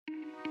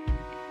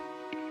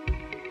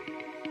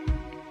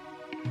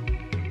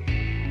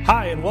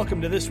Hi, and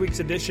welcome to this week's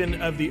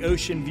edition of the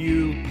Ocean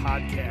View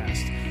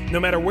Podcast. No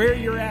matter where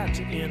you're at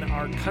in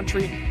our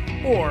country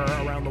or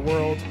around the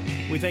world,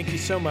 we thank you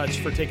so much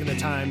for taking the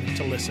time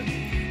to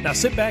listen. Now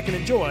sit back and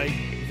enjoy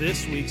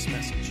this week's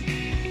message.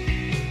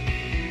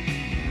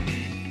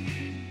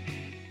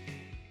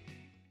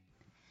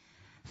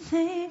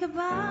 Think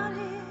about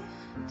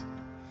it.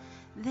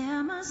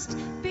 There must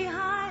be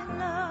high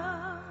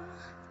love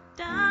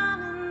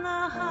down in the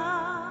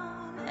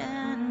heart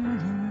and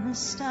in the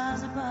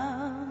stars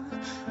above.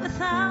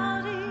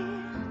 Without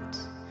it,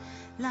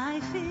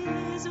 life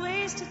is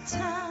wasted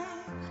time.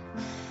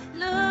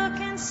 Look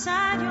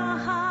inside your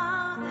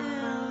heart,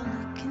 they'll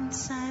look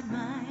inside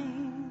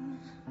mine.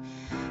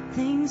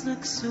 Things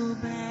look so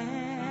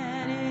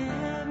bad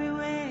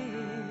everywhere.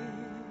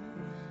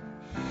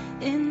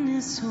 In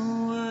this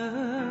whole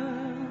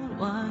world,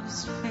 what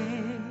is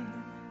fair?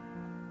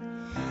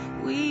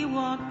 We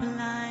walk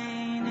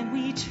blind and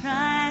we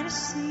try to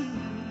see,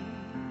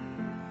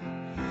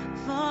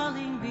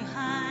 falling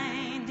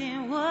behind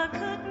in what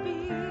could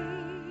be.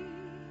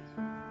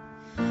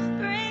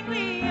 Bring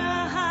me a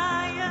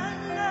higher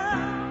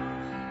love.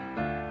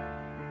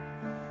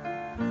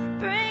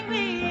 Bring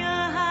me a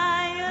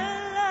higher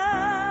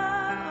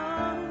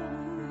love.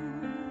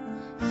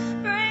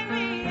 Bring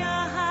me a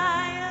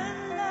higher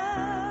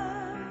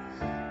love.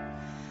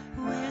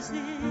 Where's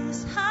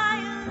this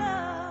higher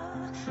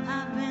love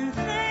I've been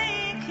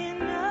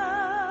thinking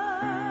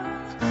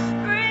of?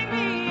 Bring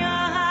me a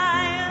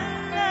higher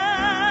love.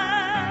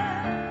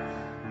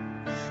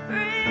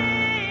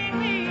 Bring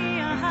me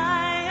a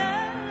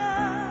higher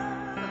love.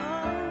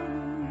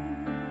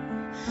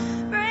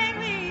 Bring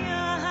me a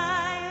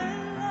higher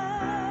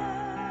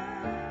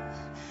love.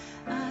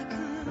 I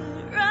could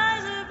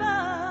rise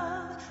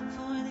above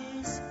for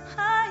this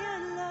higher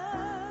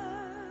love.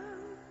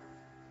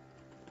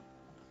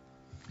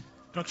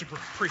 Don't you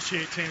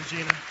appreciate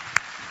Tangina?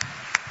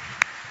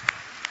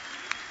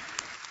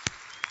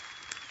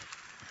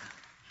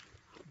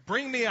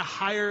 Bring Me a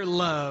Higher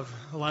Love.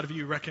 A lot of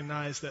you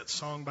recognize that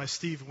song by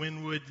Steve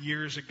Winwood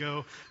years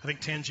ago. I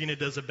think Tangina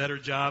does a better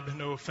job.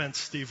 No offense,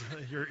 Steve.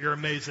 You're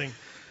amazing.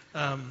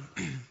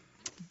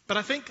 But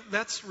I think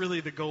that's really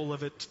the goal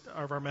of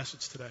our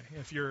message today.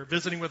 If you're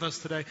visiting with us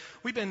today,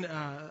 we've been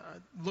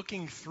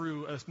looking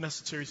through a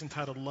message series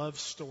entitled Love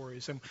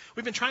Stories. And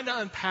we've been trying to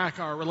unpack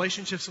our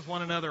relationships with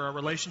one another, our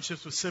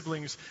relationships with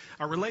siblings,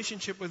 our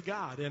relationship with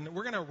God. And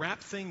we're going to wrap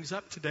things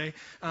up today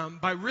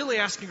by really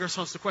asking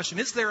ourselves the question,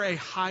 is there a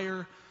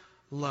higher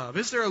love?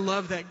 Is there a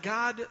love that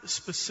God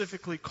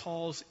specifically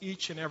calls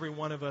each and every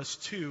one of us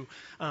to?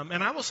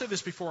 And I will say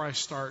this before I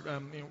start.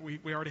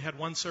 We already had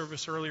one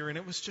service earlier, and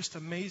it was just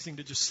amazing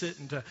to just sit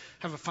and to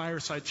have a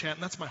fireside chat.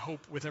 And that's my hope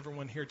with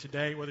everyone here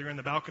today, whether you're in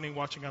the balcony,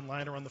 watching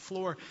online, or on the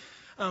floor.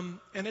 And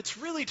it's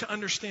really to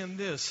understand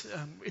this.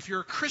 If you're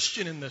a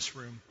Christian in this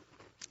room,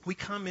 we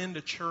come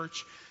into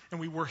church and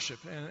we worship,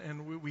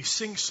 and we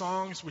sing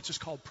songs, which is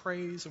called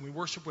praise, and we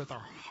worship with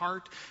our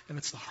heart, and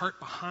it's the heart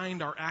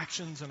behind our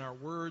actions and our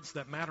words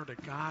that matter to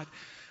God.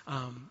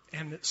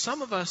 And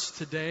some of us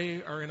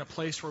today are in a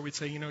place where we'd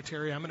say,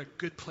 Terry, I'm in a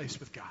good place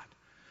with God.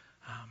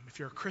 If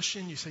you're a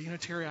Christian, you say,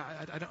 Terry,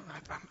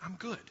 I'm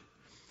good.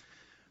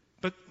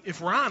 But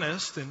if we're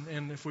honest,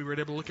 and if we were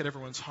able to look at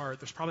everyone's heart,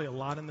 there's probably a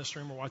lot in this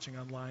room or watching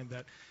online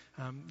that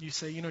you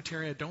say,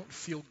 Terry, I don't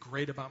feel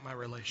great about my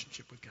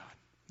relationship with God.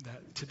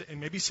 That today,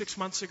 and maybe 6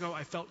 months ago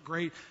I felt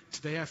great.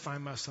 Today I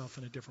find myself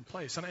in a different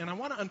place. And I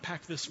want to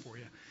unpack this for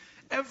you.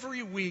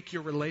 Every week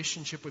your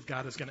relationship with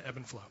God is going to ebb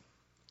and flow.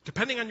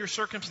 Depending on your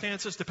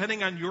circumstances,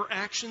 depending on your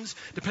actions,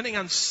 depending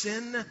on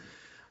sin,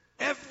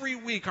 every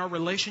week our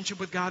relationship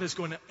with God is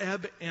going to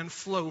ebb and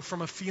flow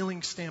from a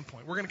feeling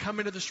standpoint. We're going to come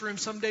into this room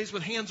some days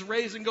with hands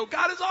raised and go,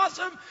 God is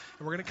awesome.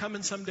 And we're going to come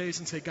in some days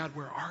and say, God,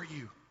 where are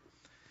you?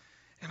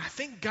 And I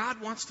think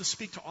God wants to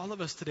speak to all of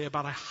us today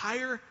about a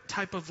higher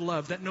type of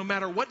love, that no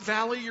matter what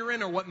valley you're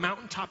in or what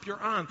mountaintop you're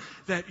on,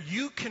 that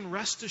you can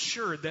rest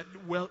assured that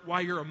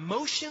while your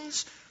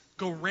emotions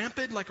go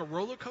rampant like a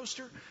roller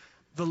coaster,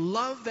 the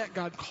love that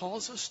God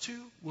calls us to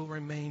will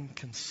remain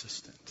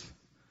consistent.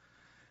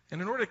 And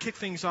in order to kick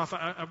things off,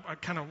 I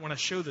kind of want to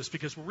show this,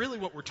 because really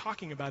what we're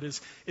talking about is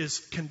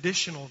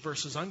conditional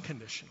versus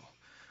unconditional.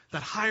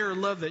 That higher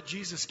love that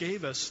Jesus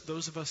gave us,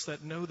 those of us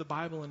that know the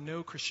Bible and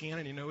know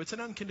Christianity know it's an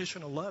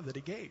unconditional love that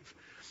he gave.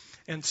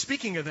 And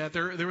speaking of that,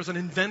 there was an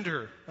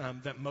inventor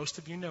that most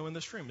of you know in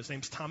this room. His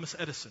name's Thomas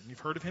Edison. You've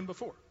heard of him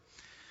before.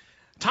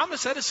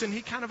 Thomas Edison,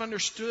 he kind of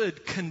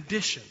understood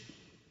condition.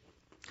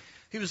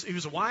 He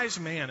was a wise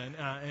man,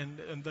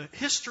 and the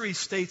history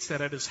states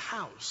that at his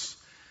house,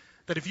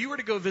 that if you were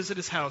to go visit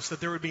his house,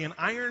 that there would be an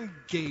iron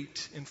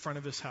gate in front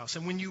of his house.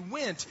 And when you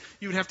went,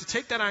 you would have to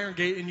take that iron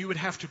gate and you would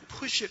have to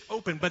push it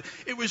open. But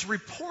it was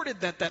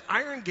reported that that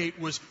iron gate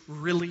was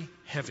really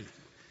heavy.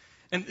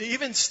 And it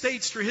even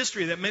states through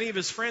history that many of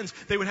his friends,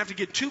 they would have to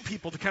get two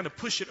people to kind of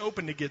push it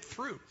open to get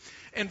through.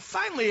 And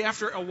finally,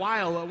 after a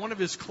while, one of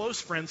his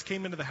close friends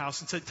came into the house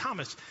and said,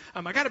 Thomas,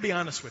 I got to be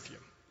honest with you.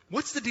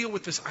 What's the deal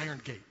with this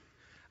iron gate?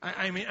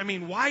 I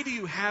mean, why do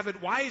you have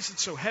it? Why is it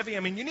so heavy?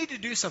 I mean, you need to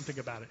do something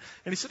about it.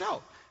 And he said,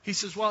 oh. He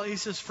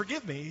says,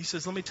 forgive me. He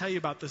says, let me tell you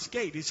about this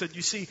gate. He said,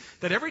 you see,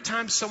 that every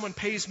time someone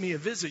pays me a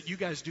visit, you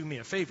guys do me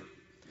a favor.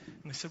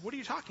 And they said, what are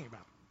you talking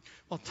about?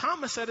 Well,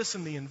 Thomas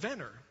Edison, the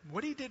inventor,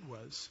 what he did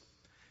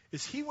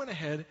is he went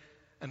ahead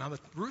and on the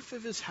roof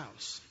of his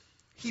house,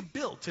 he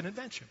built an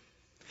invention.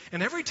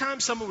 And every time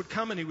someone would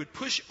come and he would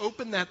push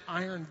open that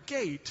iron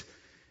gate,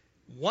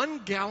 1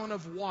 gallon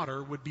of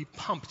water would be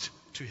pumped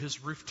to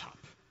his rooftop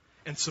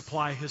and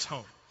supply his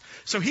home.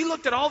 So he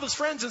looked at all of his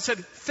friends and said,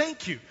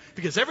 thank you,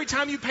 because every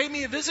time you pay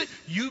me a visit,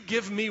 you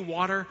give me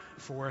water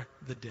for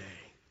the day.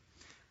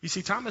 You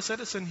see, Thomas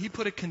Edison, he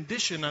put a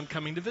condition on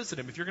coming to visit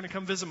him. If you're going to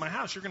come visit my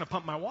house, you're going to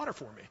pump my water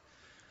for me.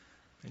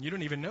 And you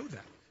don't even know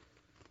that.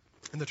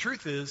 And the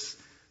truth is,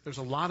 there's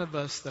a lot of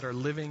us that are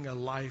living a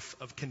life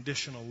of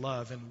conditional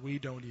love, and we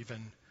don't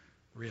even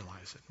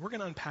realize it. We're going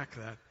to unpack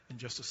that in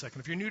just a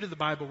second. If you're new to the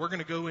Bible, we're going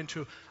to go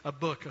into a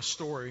book, a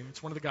story.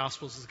 It's one of the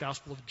Gospels. It's the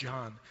Gospel of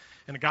John.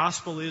 And the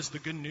Gospel is the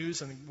good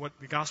news, and what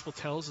the Gospel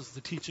tells is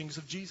the teachings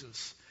of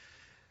Jesus.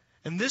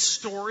 And this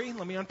story,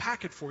 let me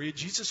unpack it for you.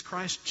 Jesus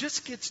Christ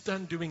just gets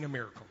done doing a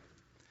miracle.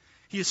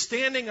 He is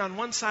standing on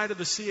one side of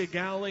the Sea of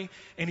Galilee,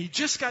 and he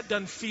just got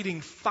done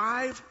feeding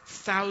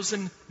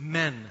 5,000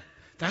 men.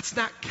 That's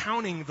not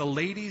counting the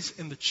ladies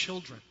and the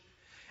children.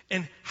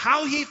 And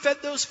how he fed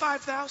those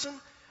 5,000?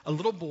 A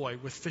little boy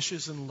with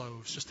fishes and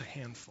loaves, just a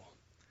handful.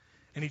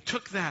 And he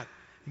took that,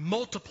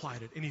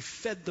 multiplied it, and he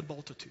fed the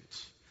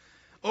multitudes.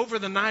 Over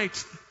the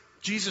night,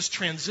 Jesus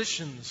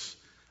transitions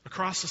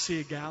across the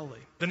Sea of Galilee.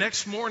 The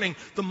next morning,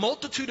 the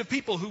multitude of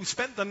people who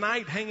spent the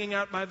night hanging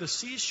out by the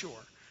seashore,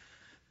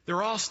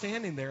 they're all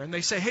standing there, and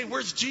they say, hey,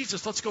 where's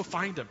Jesus? Let's go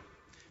find him.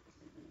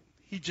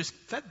 He just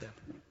fed them.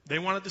 They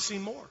wanted to see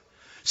more.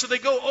 So they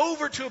go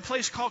over to a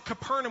place called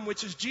Capernaum,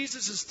 which is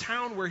Jesus'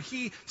 town where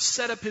he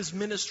set up his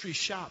ministry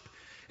shop.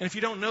 And if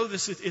you don't know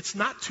this, it's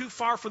not too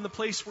far from the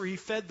place where he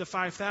fed the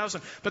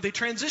 5,000. But they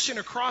transition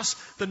across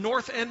the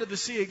north end of the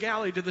Sea of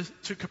Galilee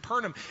to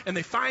Capernaum, and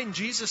they find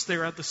Jesus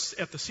there at the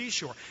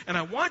seashore. And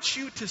I want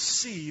you to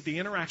see the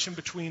interaction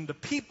between the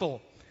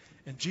people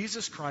and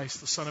Jesus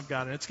Christ, the Son of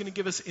God. And it's going to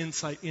give us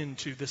insight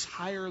into this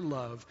higher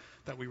love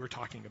that we were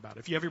talking about.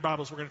 If you have your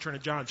Bibles, we're going to turn to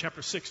John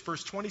chapter 6,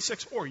 verse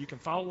 26, or you can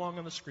follow along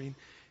on the screen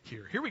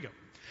here. Here we go.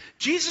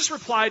 Jesus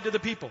replied to the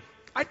people,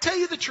 I tell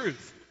you the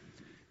truth.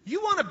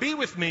 You want to be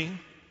with me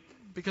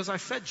because I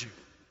fed you,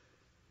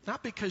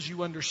 not because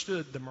you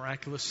understood the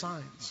miraculous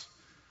signs.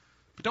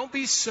 But don't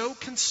be so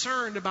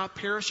concerned about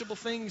perishable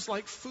things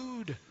like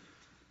food.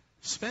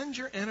 Spend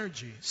your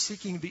energy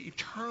seeking the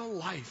eternal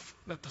life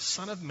that the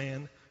Son of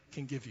Man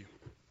can give you.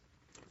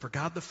 For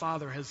God the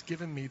Father has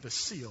given me the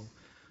seal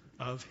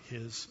of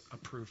his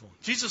approval.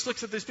 Jesus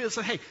looks at these people and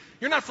says, hey,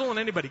 you're not fooling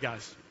anybody,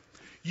 guys.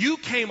 You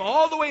came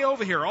all the way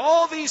over here,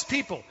 all these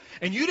people,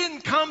 and you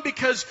didn't come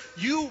because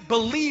you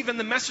believe in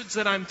the message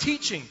that I'm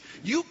teaching.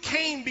 You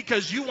came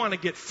because you want to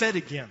get fed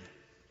again.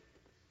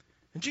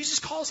 And Jesus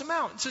calls them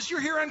out and says, you're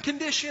here on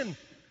condition.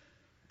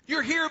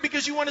 You're here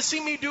because you want to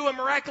see me do a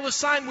miraculous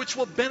sign which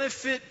will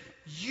benefit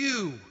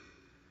you.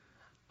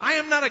 I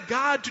am not a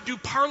God to do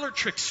parlor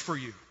tricks for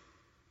you.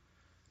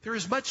 There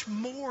is much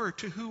more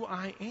to who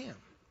I am.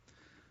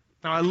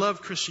 Now, I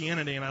love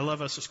Christianity, and I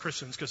love us as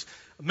Christians, because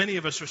many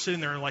of us are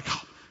sitting there and like,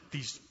 oh,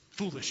 these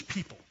foolish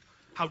people.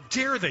 How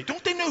dare they?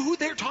 Don't they know who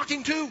they're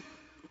talking to?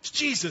 It's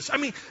Jesus. I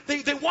mean,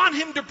 they want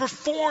him to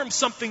perform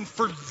something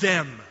for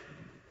them.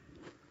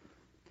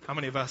 How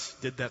many of us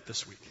did that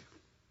this week?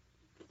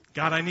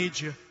 God, I need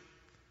you.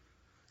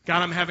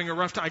 God, I'm having a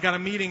rough time. I got a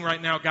meeting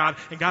right now, God.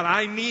 And God,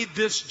 I need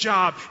this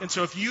job. And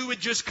so if you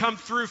would just come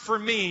through for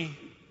me.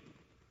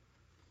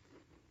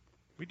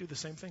 We do the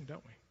same thing,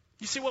 don't we?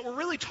 You see, what we're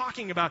really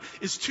talking about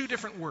is two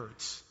different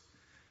words.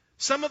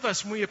 Some of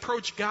us, when we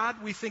approach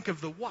God, we think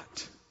of the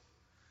what.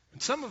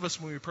 And some of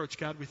us, when we approach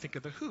God, we think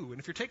of the who. And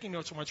if you're taking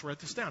notes, I want you to write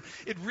this down.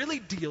 It really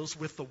deals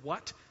with the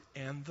what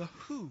and the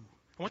who.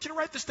 I want you to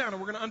write this down, and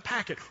we're going to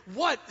unpack it.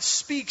 What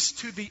speaks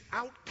to the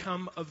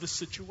outcome of the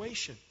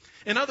situation?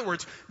 In other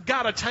words,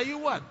 God, I tell you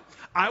what,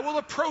 I will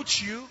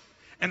approach you,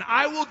 and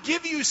I will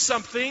give you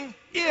something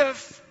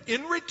if,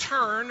 in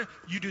return,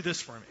 you do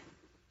this for me.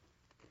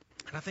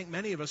 And I think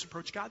many of us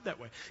approach God that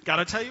way. God,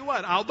 I tell you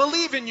what, I'll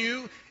believe in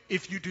you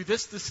if you do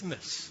this, this, and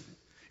this.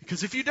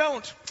 Because if you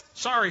don't,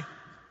 sorry,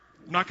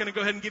 I'm not going to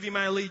go ahead and give you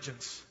my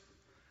allegiance.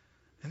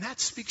 And that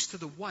speaks to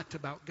the what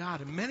about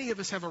God. And many of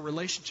us have a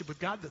relationship with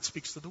God that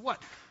speaks to the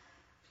what.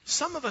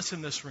 Some of us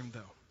in this room,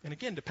 though, and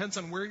again, depends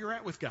on where you're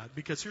at with God,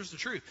 because here's the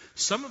truth.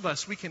 Some of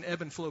us, we can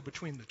ebb and flow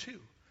between the two.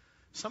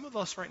 Some of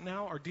us right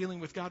now are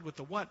dealing with God with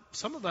the what.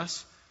 Some of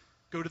us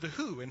go to the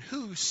who, and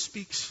who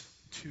speaks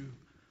to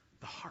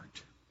the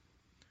heart.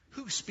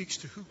 Who speaks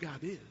to who God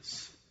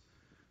is?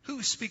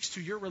 Who speaks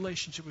to your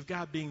relationship with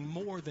God being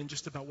more than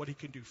just about what he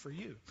can do for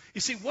you?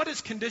 You see, what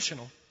is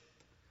conditional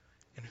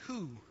and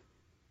who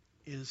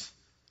is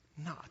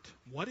not?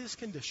 What is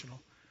conditional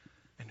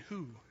and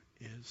who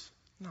is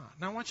not.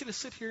 Now, I want you to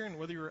sit here, and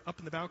whether you're up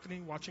in the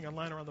balcony, watching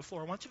online, or on the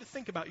floor, I want you to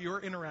think about your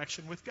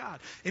interaction with God.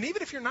 And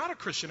even if you're not a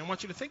Christian, I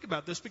want you to think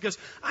about this, because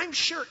I'm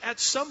sure at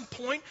some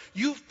point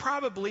you've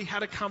probably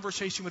had a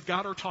conversation with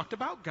God or talked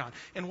about God.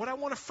 And what I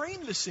want to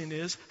frame this in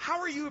is, how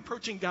are you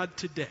approaching God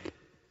today?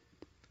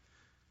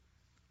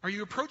 Are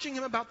you approaching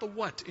Him about the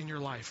what in your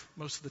life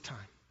most of the time?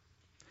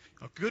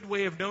 A good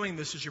way of knowing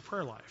this is your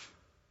prayer life.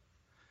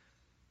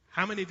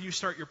 How many of you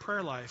start your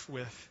prayer life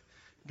with,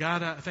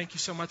 God, thank you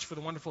so much for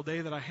the wonderful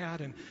day that I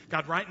had. And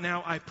God, right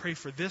now I pray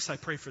for this, I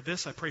pray for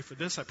this, I pray for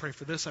this, I pray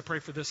for this, I pray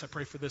for this, I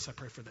pray for this, I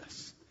pray for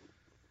this.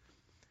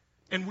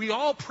 And we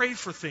all pray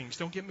for things,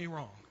 don't get me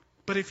wrong.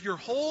 But if your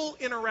whole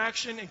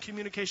interaction and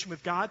communication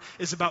with God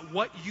is about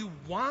what you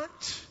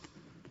want,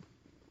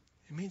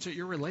 it means that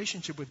your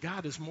relationship with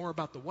God is more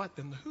about the what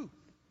than the who.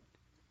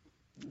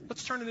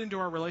 Let's turn it into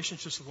our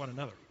relationships with one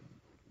another.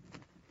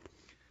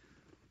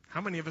 How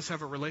many of us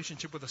have a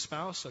relationship with a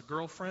spouse, a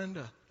girlfriend,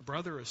 a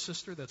brother, a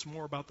sister that's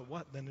more about the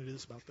what than it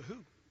is about the who?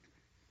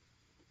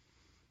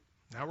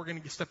 Now we're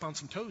going to step on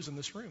some toes in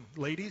this room.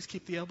 Ladies,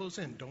 keep the elbows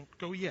in. Don't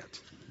go yet.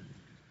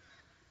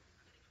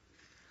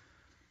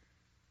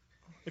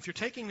 If you're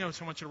taking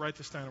notes, I want you to write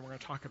this down and we're going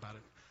to talk about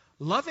it.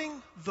 Loving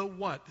the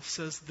what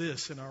says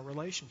this in our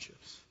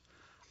relationships.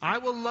 I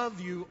will love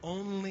you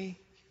only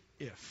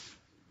if.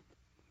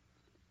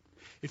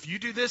 If you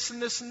do this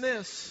and this and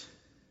this,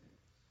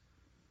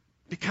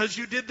 because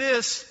you did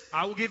this,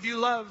 I will give you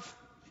love.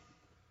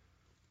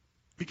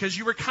 Because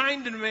you were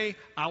kind to me,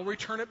 I'll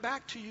return it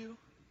back to you.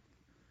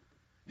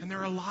 And there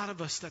are a lot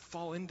of us that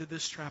fall into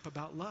this trap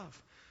about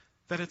love.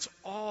 That it's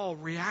all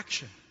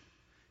reaction.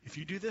 If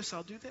you do this,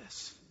 I'll do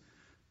this.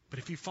 But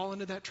if you fall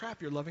into that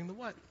trap, you're loving the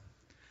what?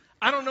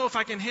 I don't know if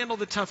I can handle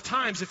the tough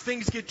times. If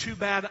things get too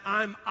bad,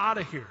 I'm out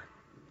of here.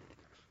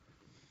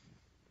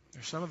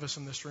 There's some of us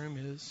in this room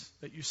is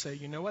that you say,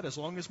 you know what, as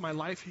long as my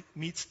life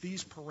meets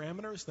these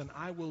parameters, then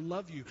I will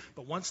love you.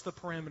 But once the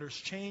parameters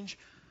change,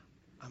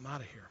 I'm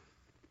out of here.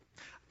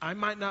 I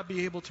might not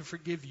be able to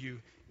forgive you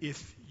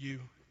if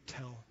you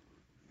tell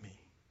me.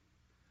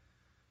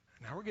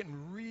 Now we're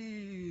getting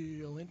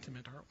real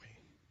intimate, aren't we?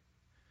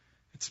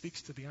 It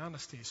speaks to the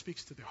honesty. It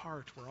speaks to the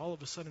heart, where all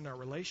of a sudden our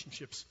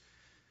relationships,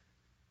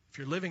 if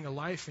you're living a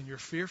life and you're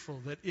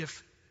fearful that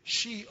if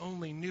she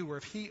only knew or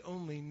if he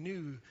only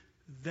knew,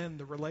 then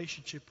the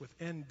relationship would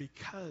end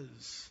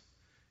because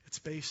it's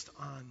based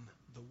on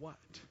the what.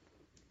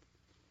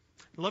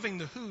 Loving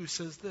the who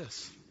says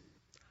this.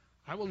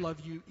 I will love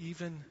you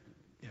even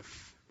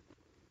if.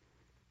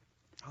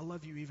 I'll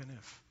love you even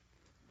if.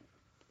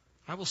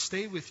 I will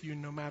stay with you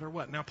no matter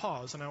what. Now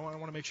pause, and I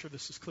want to make sure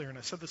this is clear. And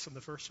I said this in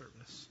the first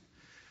service.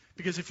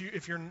 Because if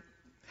you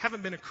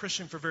haven't been a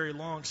Christian for very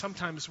long,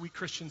 sometimes we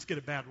Christians get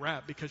a bad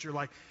rap because you're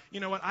like,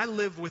 you know what, I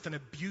live with an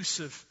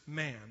abusive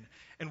man.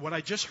 And what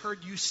I just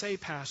heard you say,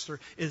 Pastor,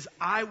 is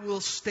I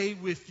will stay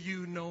with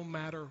you no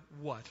matter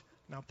what.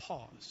 Now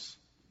pause.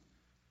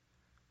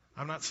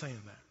 I'm not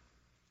saying that.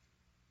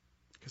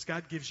 Because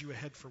God gives you a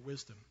head for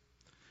wisdom.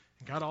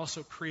 And God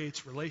also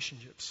creates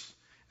relationships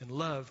and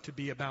love to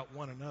be about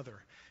one another.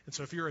 And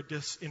so if you're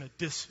in a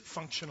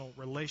dysfunctional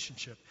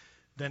relationship,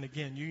 then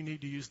again, you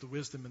need to use the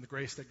wisdom and the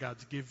grace that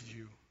God's given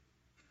you.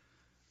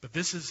 But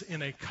this is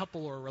in a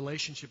couple or a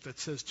relationship that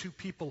says two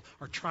people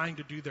are trying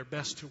to do their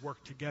best to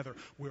work together.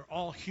 We're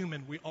all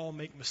human. We all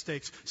make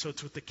mistakes. So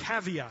it's with the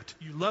caveat.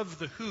 You love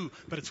the who,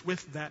 but it's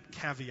with that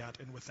caveat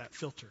and with that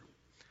filter.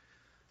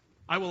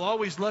 I will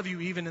always love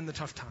you even in the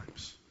tough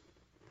times.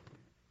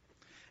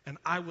 And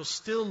I will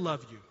still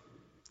love you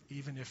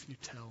even if you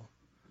tell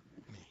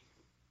me.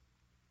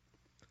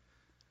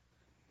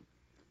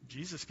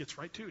 Jesus gets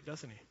right to it,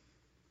 doesn't he?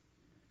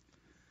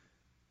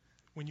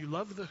 When you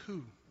love the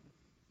who,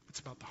 it's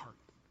about the heart.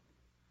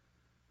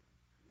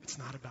 It's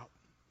not about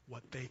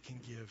what they can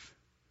give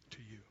to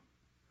you.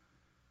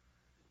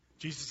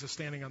 Jesus is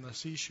standing on the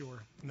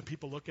seashore, and the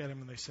people look at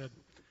him and they said,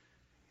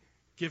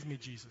 give me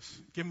Jesus.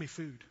 Give me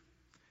food.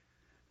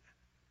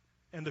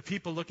 And the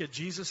people look at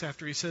Jesus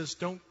after he says,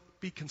 don't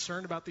be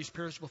concerned about these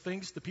perishable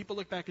things. The people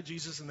look back at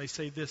Jesus and they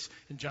say this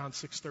in John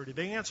 6:30.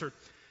 They answered,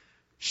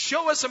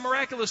 show us a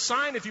miraculous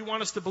sign if you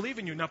want us to believe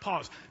in you. Now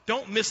pause.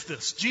 Don't miss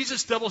this.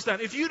 Jesus doubles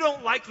down. If you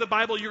don't like the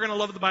Bible, you're going to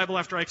love the Bible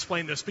after I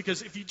explain this.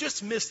 Because if you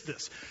just missed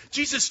this,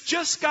 Jesus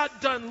just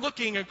got done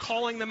looking and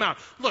calling them out.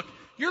 Look,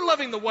 you're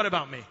loving the what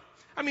about me?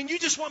 I mean, you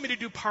just want me to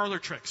do parlor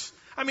tricks.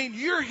 I mean,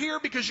 you're here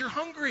because you're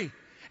hungry.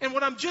 And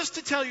what I'm just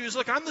to tell you is,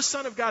 look, I'm the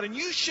Son of God, and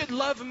you should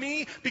love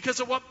me because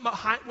of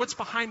what's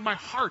behind my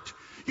heart.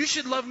 You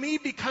should love me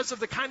because of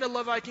the kind of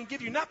love I can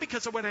give you, not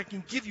because of what I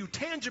can give you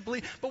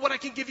tangibly, but what I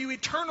can give you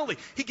eternally.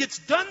 He gets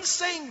done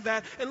saying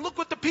that, and look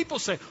what the people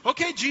say.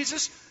 Okay,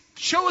 Jesus,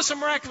 show us a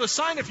miraculous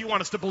sign if you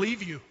want us to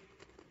believe you.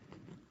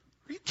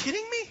 Are you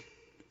kidding me?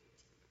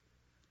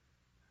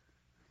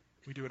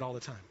 We do it all the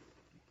time.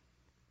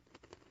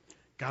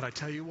 God, I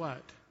tell you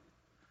what,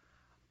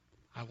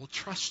 I will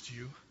trust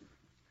you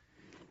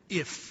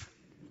if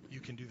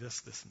you can do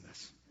this, this, and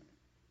this.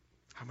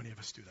 How many of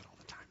us do that all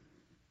the time?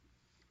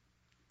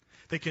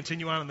 They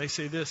continue on and they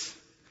say this.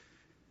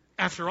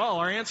 After all,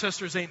 our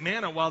ancestors ate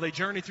manna while they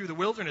journeyed through the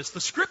wilderness. The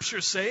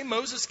scriptures say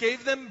Moses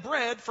gave them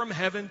bread from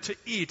heaven to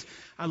eat.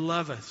 I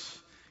love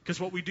it, because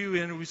what we do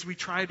is we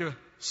try to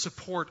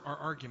support our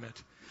argument.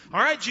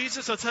 All right,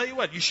 Jesus, I'll tell you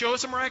what. You show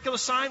us a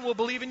miraculous sign, we'll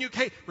believe in you.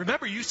 Hey,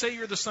 remember, you say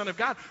you're the Son of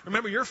God.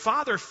 Remember, your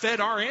father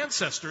fed our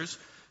ancestors.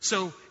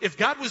 So if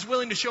God was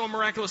willing to show a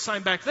miraculous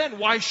sign back then,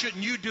 why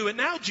shouldn't you do it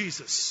now,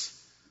 Jesus?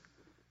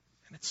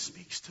 And it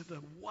speaks to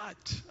the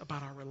what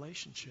about our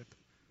relationship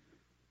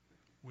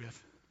with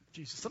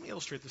Jesus. Let me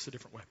illustrate this a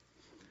different way.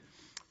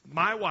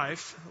 My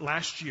wife,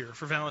 last year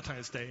for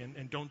Valentine's Day,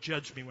 and don't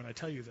judge me when I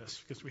tell you this,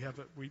 because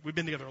we've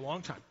been together a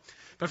long time.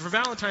 But for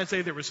Valentine's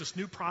Day, there was this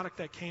new product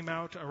that came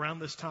out around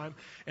this time,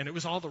 and it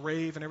was all the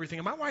rave and everything.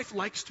 And my wife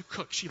likes to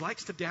cook. She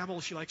likes to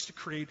dabble. She likes to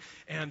create.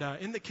 And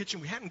in the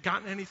kitchen, we hadn't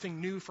gotten anything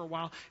new for a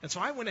while. And so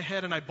I went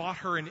ahead and I bought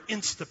her an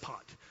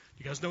Instapot.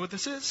 You guys know what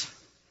this is?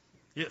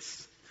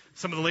 Yes.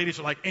 Some of the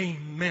ladies are like,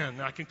 amen.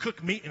 I can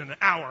cook meat in an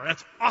hour.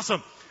 That's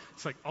awesome.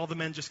 It's like all the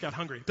men just got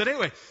hungry. But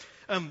anyway,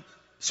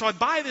 so I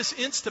buy this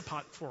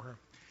Instapot for her.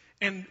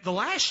 And the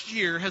last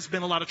year has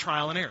been a lot of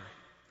trial and error.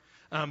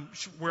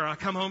 Where I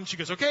come home, she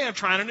goes, okay, I'm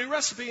trying a new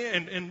recipe.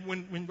 And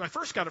when I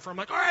first got it for her, I'm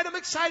like, all right, I'm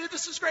excited.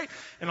 This is great.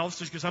 And all of a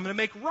sudden she goes, I'm going to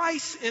make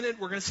rice in it.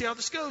 We're going to see how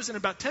this goes. And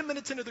about 10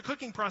 minutes into the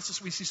cooking process,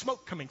 we see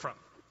smoke coming from.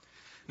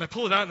 And I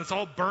pull it out, and it's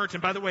all burnt.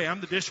 And by the way, I'm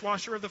the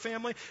dishwasher of the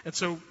family. And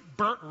so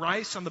burnt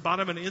rice on the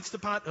bottom of an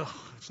Instapot,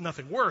 it's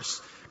nothing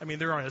worse. I mean,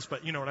 there is,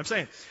 but you know what I'm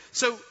saying.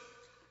 So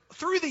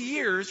through the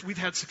years, we've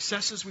had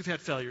successes, we've had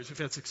failures, we've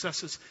had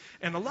successes.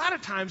 And a lot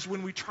of times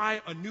when we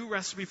try a new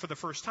recipe for the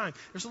first time,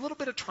 there's a little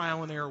bit of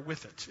trial and error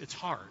with it. It's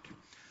hard.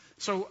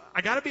 So I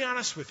got to be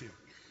honest with you.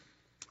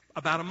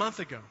 About a month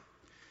ago,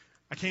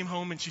 I came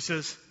home and she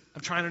says,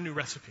 I'm trying a new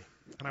recipe.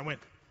 And I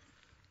went,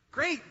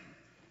 great.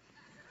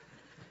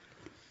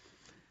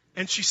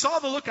 And she saw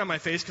the look on my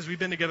face because we've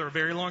been together a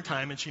very long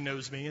time and she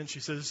knows me. And she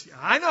says,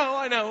 I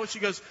know. She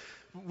goes,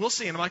 we'll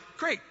see. And I'm like,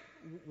 great.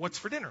 What's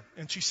for dinner?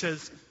 And she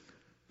says,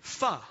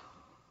 pho.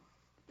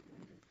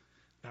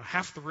 Now,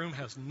 half the room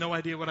has no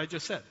idea what I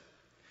just said.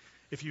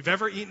 If you've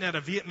ever eaten at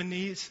a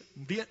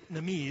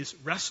Vietnamese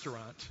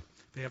restaurant,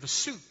 they have a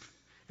soup,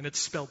 and it's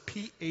spelled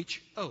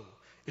P-H-O.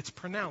 It's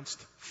pronounced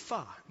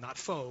pho, not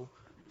pho,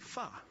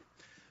 pho.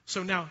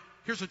 So now,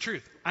 here's the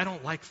truth. I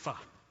don't like pho.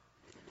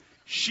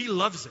 She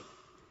loves it.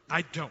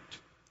 I don't.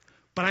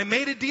 But I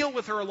made a deal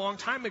with her a long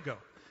time ago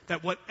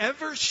that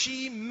whatever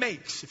she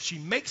makes, if she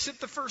makes it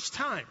the first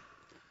time,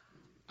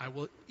 I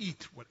will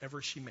eat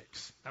whatever she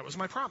makes. That was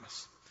my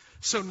promise.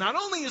 So not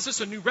only is this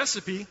a new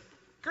recipe,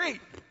 great.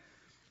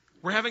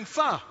 We're having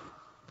pho.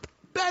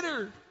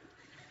 Better.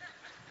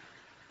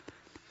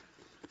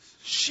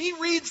 She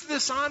reads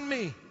this on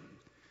me.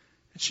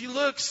 And she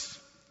looks,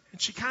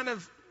 and she kind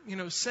of,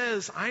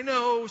 says, I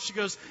know. She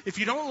goes, if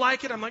you don't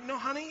like it, I'm like, no,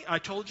 honey, I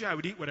told you I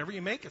would eat whatever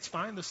you make. It's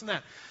fine, this and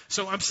that.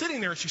 So I'm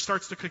sitting there, and she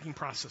starts the cooking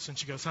process. And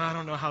she goes, I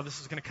don't know how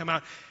this is going to come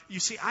out. You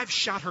see, I've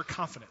shot her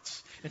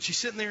confidence. And she's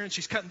sitting there, and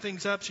she's cutting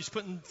things up. She's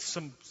putting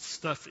some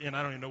stuff in.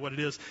 I don't even know what it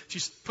is.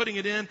 She's putting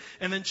it in,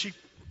 and then she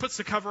puts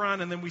the cover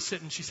on, and then we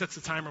sit, and she sets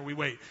the timer, we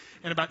wait.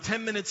 And about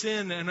 10 minutes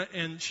in,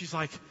 and she's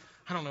like,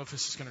 I don't know if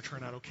this is going to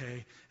turn out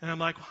okay. And I'm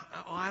like,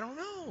 oh, I don't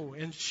know.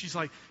 And she's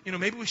like,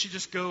 maybe we should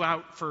just go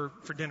out for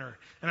dinner.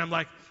 And I'm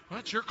like, well,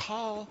 it's your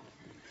call.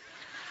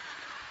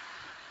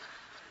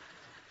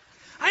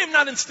 I am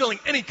not instilling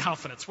any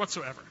confidence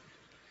whatsoever.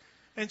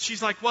 And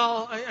she's like,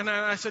 well,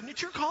 I said,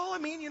 it's your call. I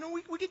mean,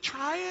 we could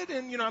try it.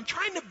 And, I'm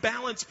trying to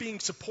balance being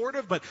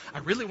supportive, but I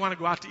really want to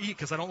go out to eat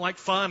because I don't like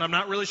fun. I'm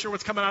not really sure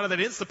what's coming out of that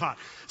Instapot.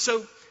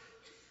 So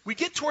we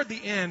get toward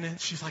the end,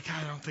 and she's like,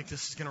 I don't think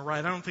this is going to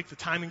right. I don't think the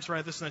timing's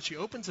right, this and that. She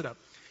opens it up.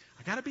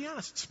 I got to be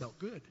honest, it smelled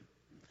good.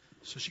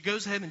 So she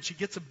goes ahead, and she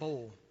gets a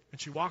bowl,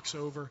 and she walks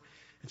over,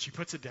 and she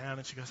puts it down,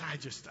 and she goes,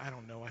 I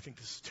don't know. I think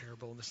this is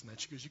terrible, and this and that.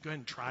 She goes, you go ahead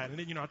and try it. And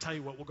then, I'll tell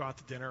you what, we'll go out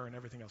to dinner and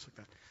everything else like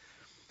that.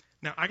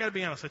 Now, I got to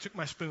be honest. I took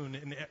my spoon,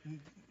 and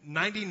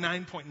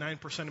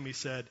 99.9% of me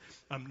said,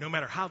 no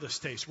matter how this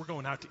tastes, we're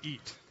going out to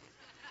eat.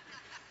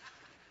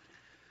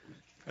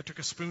 I took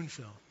a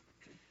spoonful.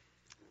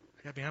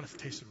 I got to be honest, it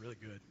tasted really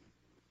good.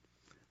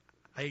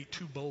 I ate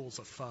 2 bowls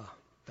of pho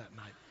that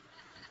night.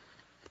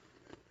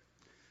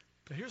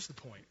 But here's the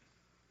point.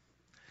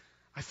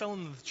 I fell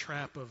into the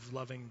trap of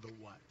loving the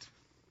what.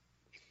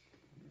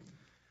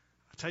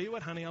 I tell you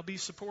what, honey, I'll be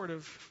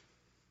supportive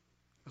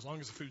as long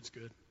as the food's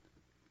good.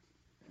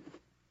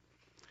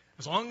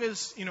 As long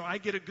as, I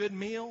get a good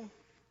meal,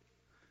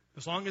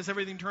 as long as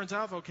everything turns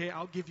out okay,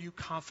 I'll give you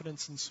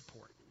confidence and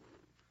support.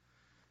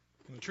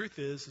 And the truth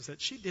is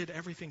that she did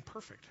everything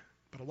perfect.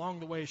 But along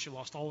the way, she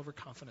lost all of her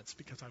confidence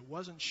because I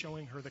wasn't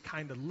showing her the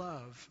kind of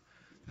love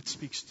that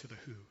speaks to the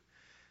who.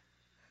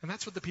 And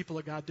that's what the people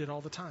of God did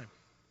all the time.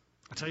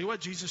 I tell you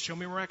what, Jesus, show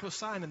me a miraculous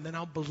sign, and then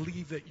I'll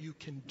believe that you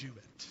can do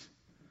it.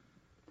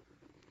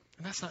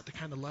 And that's not the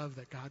kind of love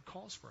that God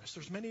calls for us.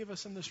 There's many of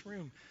us in this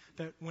room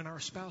that when our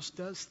spouse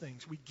does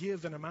things, we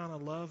give an amount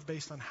of love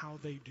based on how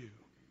they do.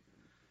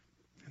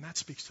 And that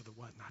speaks to the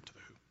what, not to the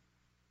who.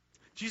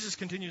 Jesus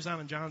continues on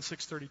in John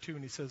 6:32,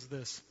 and he says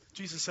this.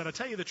 Jesus said, I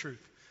tell you the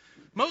truth.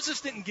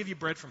 Moses didn't give you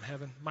bread from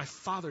heaven. My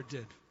Father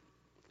did.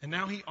 And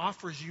now he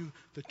offers you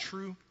the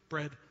true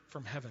bread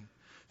from heaven.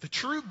 The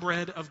true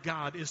bread of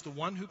God is the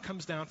one who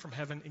comes down from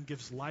heaven and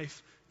gives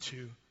life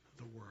to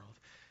the world.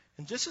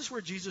 And this is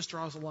where Jesus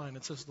draws a line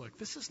and says, look,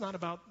 this is not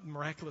about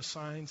miraculous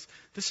signs.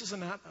 This is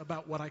not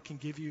about what I can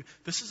give you.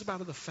 This is about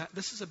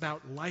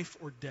life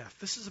or death.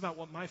 This is about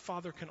what my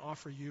Father can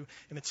offer you,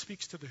 and it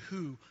speaks to the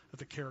who of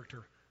the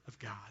character of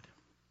God.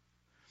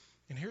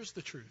 And here's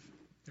the truth.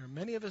 There are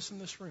many of us in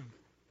this room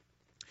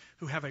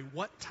who have a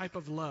what type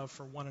of love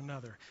for one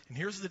another. And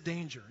here's the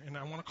danger, and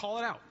I want to call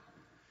it out.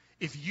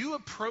 If you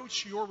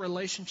approach your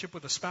relationship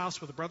with a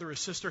spouse, with a brother or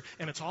sister,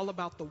 and it's all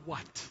about the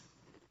what,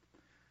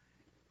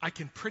 I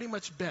can pretty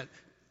much bet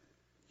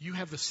you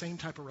have the same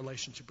type of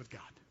relationship with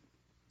God.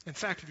 In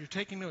fact, if you're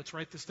taking notes,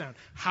 write this down.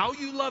 How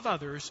you love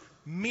others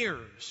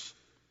mirrors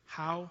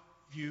how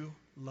you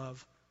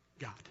love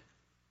God.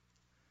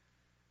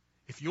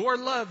 If your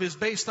love is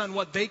based on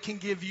what they can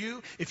give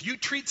you, if you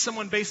treat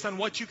someone based on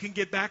what you can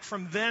get back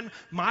from them,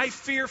 my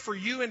fear for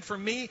you and for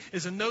me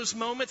is in those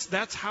moments,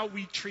 that's how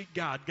we treat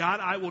God.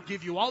 God, I will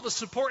give you all the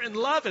support and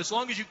love as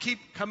long as you keep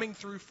coming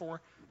through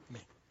for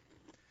me.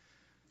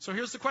 So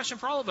here's the question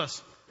for all of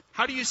us.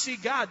 How do you see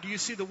God? Do you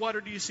see the what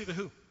or do you see the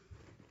who?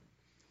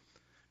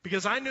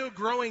 Because I knew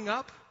growing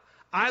up,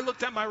 I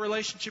looked at my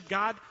relationship with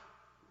God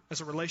as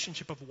a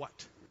relationship of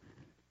what?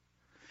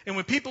 And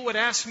when people would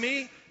ask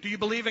me, do you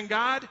believe in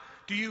God?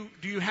 Do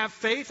you have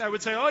faith? I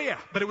would say, oh yeah,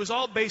 but it was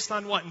all based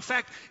on what? In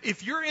fact,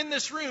 if you're in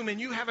this room and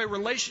you have a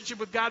relationship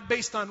with God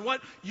based on what,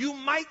 you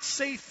might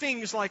say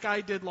things like I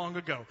did long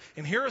ago.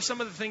 And here are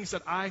some of the things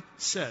that I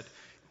said.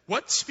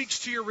 What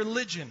speaks to your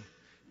religion?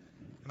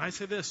 And I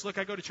say this, look,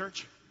 I go to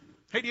church.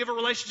 Hey, do you have a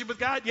relationship with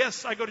God?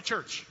 Yes, I go to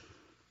church.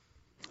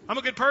 I'm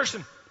a good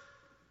person.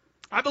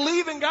 I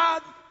believe in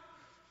God.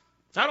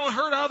 I don't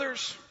hurt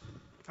others.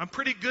 I'm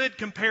pretty good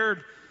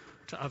compared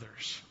to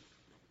others.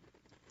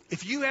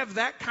 If you have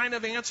that kind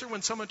of answer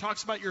when someone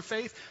talks about your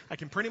faith, I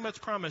can pretty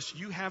much promise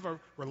you have a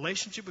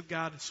relationship with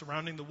God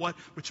surrounding the what,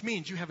 which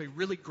means you have a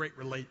really great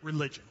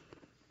religion.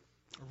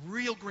 A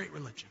real great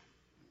religion.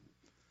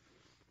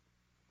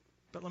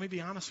 But let me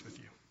be honest with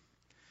you.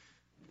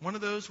 One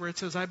of those where it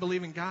says, I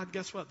believe in God,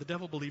 guess what? The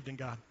devil believed in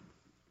God.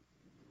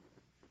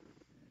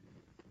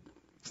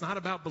 It's not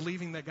about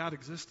believing that God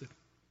existed.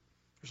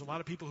 There's a lot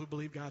of people who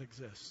believe God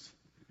exists.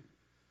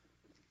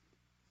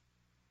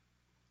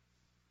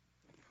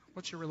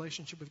 What's your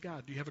relationship with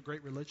God? Do you have a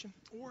great religion?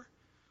 Or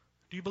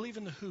do you believe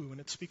in the who, and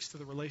it speaks to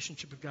the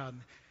relationship with God?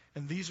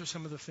 And these are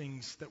some of the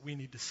things that we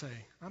need to say.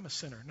 I'm a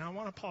sinner. Now I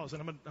want to pause,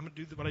 and I'm going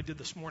to do what I did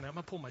this morning. I'm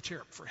going to pull my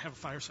chair up have a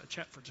fireside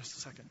chat for just a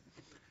second.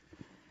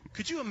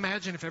 Could you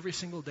imagine if every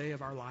single day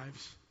of our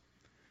lives,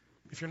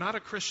 if you're not a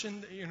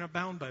Christian, you're not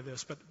bound by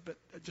this, but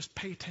just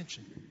pay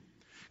attention.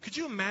 Could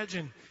you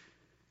imagine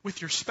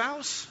with your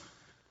spouse,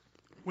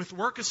 with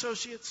work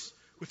associates,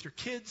 with your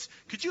kids,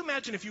 could you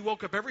imagine if you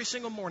woke up every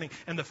single morning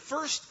and the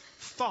first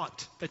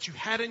thought that you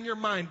had in your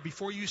mind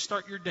before you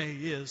start your day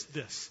is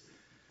this: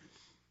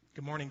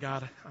 good morning,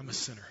 God, I'm a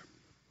sinner.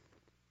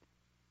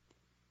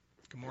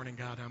 Good morning,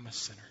 God, I'm a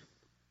sinner.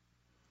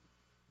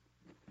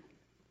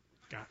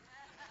 God.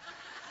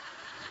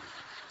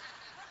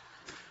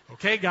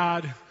 Okay,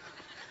 God.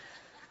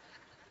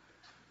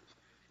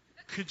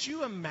 Could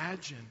you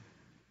imagine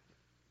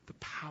the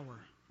power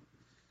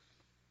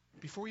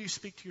before you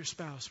speak to your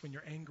spouse when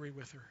you're angry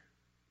with her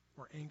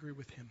or angry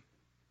with him?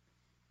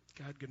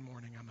 God, good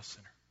morning, I'm a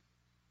sinner.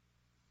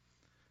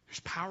 There's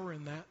power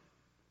in that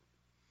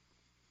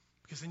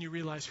because then you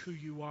realize who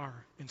you are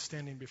in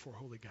standing before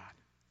holy God.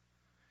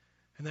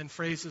 And then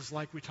phrases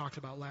like we talked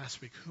about last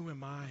week, who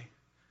am I?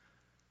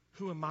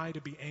 Who am I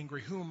to be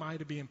angry? Who am I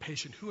to be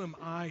impatient? Who am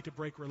I to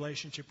break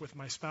relationship with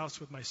my spouse,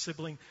 with my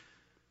sibling,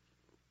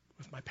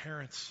 with my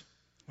parents,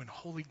 when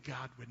holy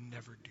God would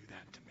never do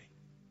that to me?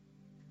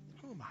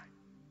 Who am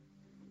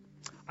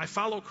I? I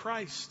follow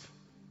Christ.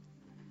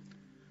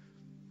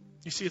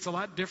 You see, it's a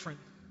lot different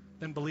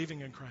than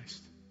believing in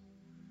Christ.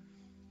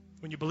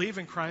 When you believe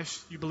in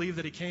Christ, you believe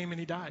that He came and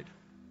He died.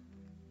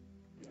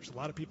 There's a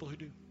lot of people who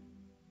do.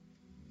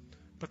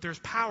 But there's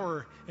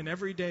power in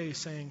every day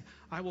saying,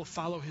 I will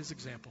follow His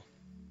example.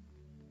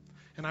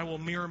 And I will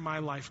mirror my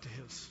life to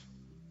His.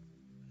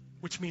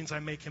 Which means I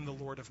make Him the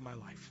Lord of my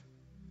life.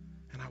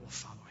 And I will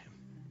follow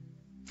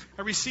Him.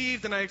 I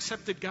received and I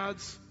accepted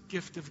God's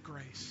gift of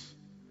grace.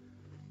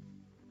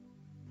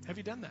 Have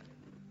you done that?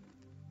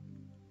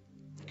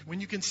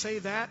 When you can say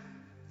that,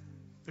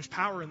 there's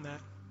power in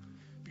that.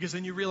 Because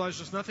then you realize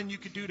there's nothing you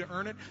could do to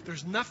earn it.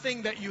 There's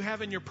nothing that you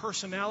have in your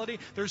personality.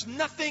 There's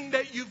nothing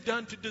that you've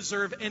done to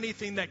deserve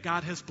anything that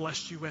God has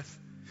blessed you with.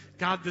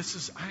 God,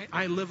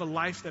 I live a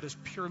life that is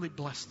purely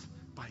blessed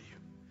by you.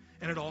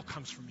 And it all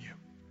comes from you.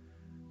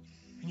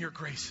 And your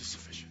grace is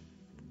sufficient.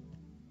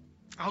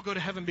 I'll go to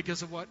heaven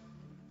because of what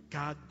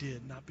God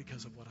did, not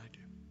because of what I do.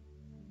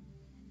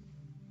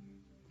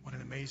 What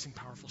an amazing,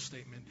 powerful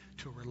statement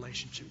to a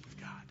relationship with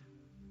God.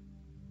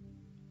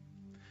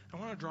 I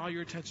want to draw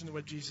your attention to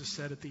what Jesus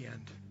said at the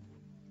end.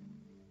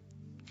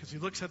 Because he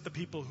looks at the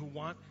people who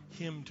want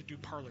him to do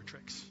parlor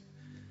tricks.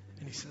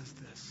 And he says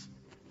this.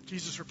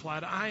 Jesus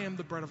replied, I am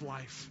the bread of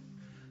life.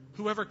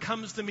 Whoever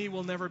comes to me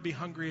will never be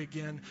hungry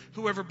again.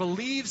 Whoever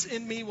believes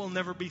in me will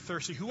never be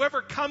thirsty.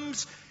 Whoever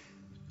comes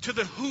to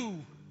the who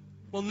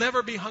will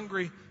never be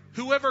hungry.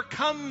 Whoever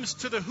comes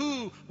to the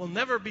who will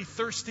never be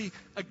thirsty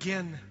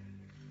again.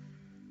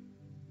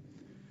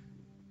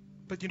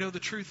 But you know, the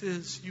truth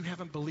is, you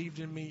haven't believed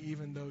in me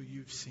even though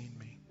you've seen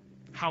me.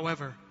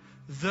 However,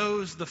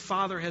 those the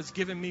Father has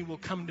given me will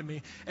come to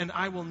me, and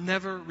I will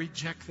never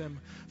reject them.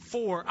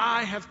 For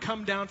I have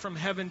come down from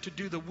heaven to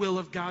do the will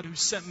of God who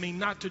sent me,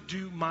 not to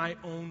do my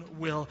own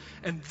will.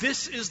 And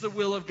this is the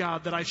will of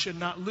God, that I should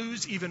not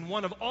lose even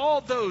one of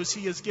all those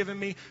he has given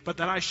me, but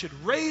that I should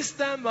raise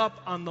them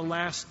up on the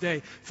last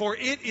day. For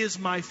it is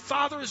my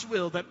Father's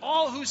will that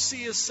all who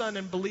see his Son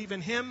and believe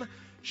in him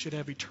should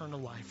have eternal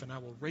life, and I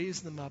will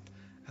raise them up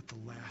at the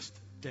last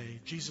day.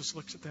 Jesus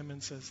looks at them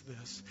and says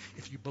this,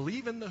 if you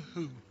believe in the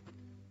who,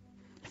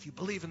 if you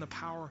believe in the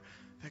power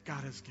that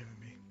God has given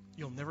me,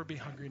 you'll never be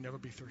hungry, never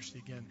be thirsty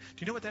again. Do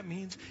you know what that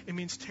means? It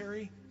means,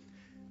 Terry,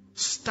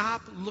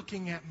 stop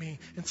looking at me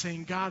and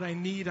saying, God, I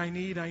need.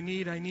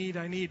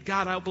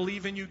 God, I'll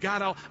believe in you.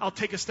 God, I'll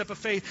take a step of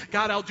faith.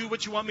 God, I'll do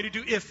what you want me to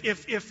do. If.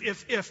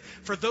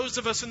 For those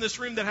of us in this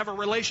room that have a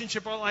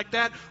relationship like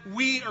that,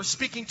 we are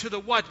speaking to the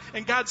what.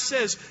 And God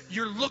says,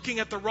 you're looking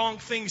at the wrong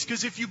things.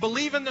 Because if you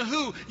believe in the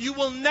who, you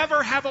will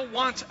never have a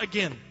want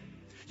again.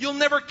 You'll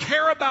never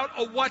care about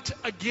a what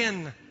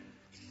again.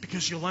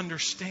 Because you'll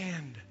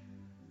understand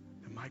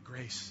that my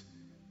grace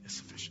is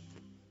sufficient.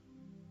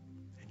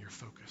 And your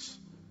focus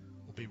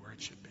will be where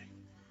it should be.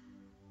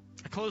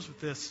 I close with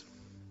this.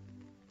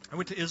 I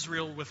went to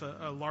Israel with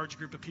a large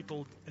group of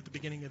people at the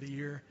beginning of the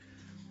year.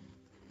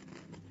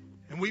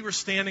 And we were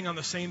standing on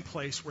the same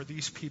place where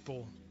these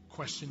people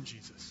questioned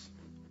Jesus.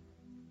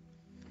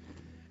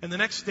 And the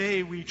next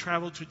day we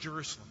traveled to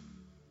Jerusalem.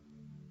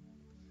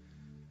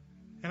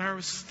 And I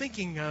was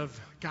thinking of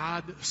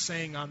God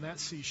saying on that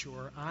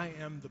seashore, I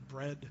am the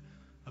bread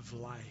of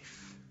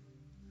life.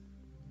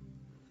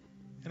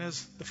 And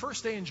as the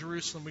first day in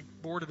Jerusalem, we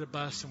boarded a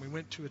bus and we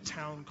went to a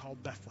town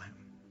called Bethlehem.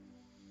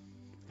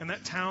 And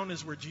that town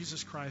is where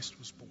Jesus Christ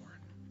was born.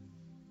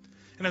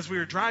 And as we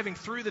were driving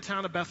through the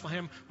town of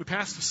Bethlehem, we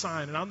passed a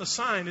sign. And on the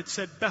sign, it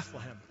said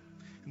Bethlehem.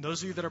 And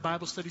those of you that are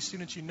Bible study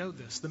students, you know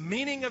this. The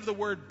meaning of the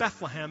word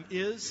Bethlehem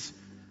is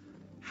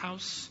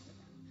house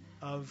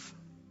of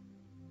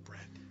bread.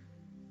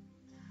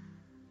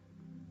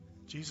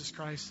 Jesus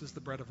Christ is the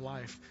bread of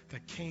life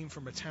that came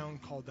from a town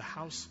called the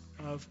house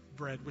of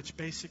bread, which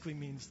basically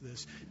means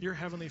this. Your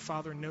Heavenly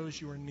Father knows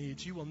your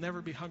needs. You will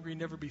never be hungry,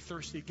 never be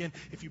thirsty again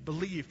if you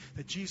believe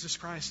that Jesus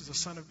Christ is the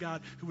Son of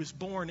God who was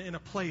born in a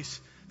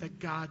place that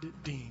God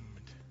deemed.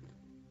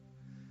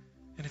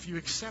 And if you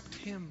accept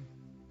him,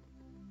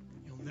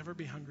 you'll never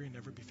be hungry,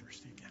 never be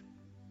thirsty again.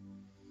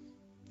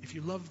 If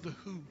you love the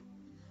who,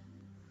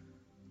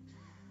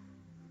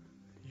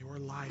 your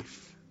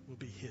life will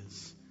be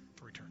his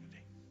for eternity.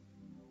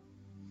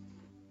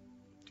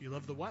 Do you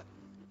love the what?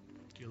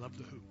 Do you love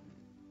the who?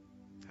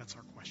 That's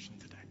our question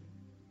today.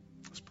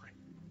 Let's pray.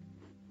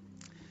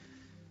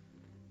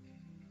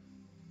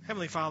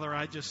 Heavenly Father,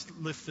 I just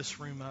lift this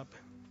room up.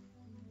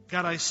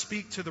 God, I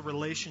speak to the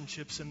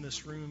relationships in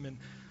this room and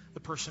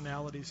the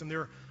personalities. And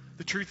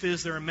the truth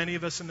is, there are many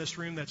of us in this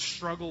room that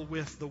struggle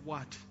with the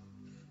what.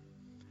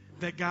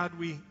 That, God,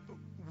 we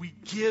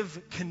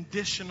give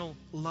conditional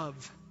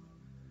love.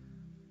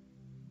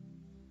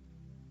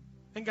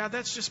 And God,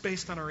 that's just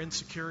based on our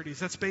insecurities.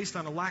 That's based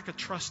on a lack of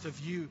trust of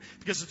you.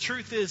 Because the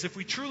truth is, if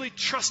we truly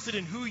trusted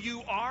in who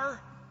you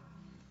are,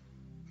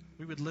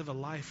 we would live a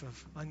life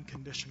of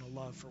unconditional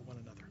love for one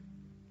another.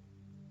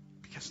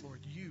 Because, Lord,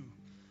 you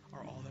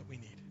are all that we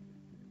need.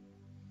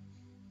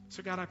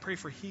 So, God, I pray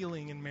for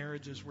healing in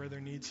marriages where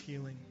there needs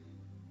healing.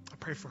 I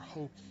pray for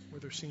hope where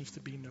there seems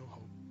to be no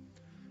hope.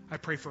 I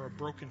pray for a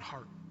broken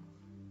heart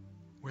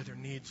where there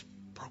needs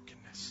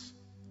brokenness.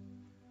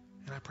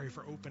 And I pray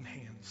for open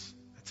hands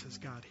that says,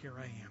 God, here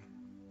I am.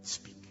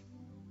 Speak.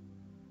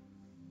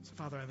 So,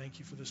 Father, I thank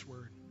you for this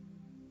word.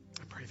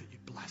 I pray that you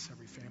bless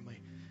every family,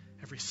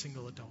 every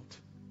single adult,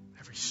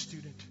 every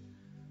student,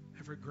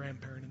 every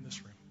grandparent in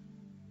this room.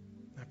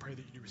 And I pray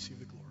that you receive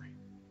the glory.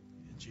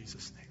 In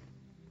Jesus' name,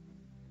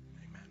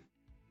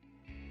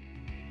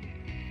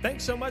 amen.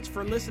 Thanks so much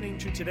for listening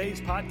to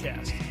today's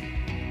podcast.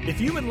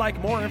 If you would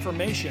like more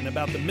information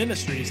about the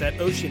ministries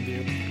at Ocean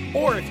View,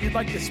 or if you'd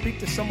like to speak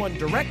to someone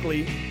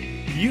directly,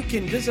 you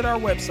can visit our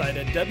website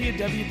at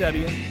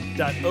www.ovbc.org.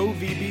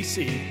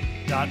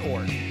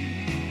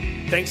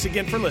 Thanks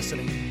again for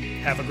listening.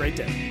 Have a great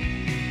day.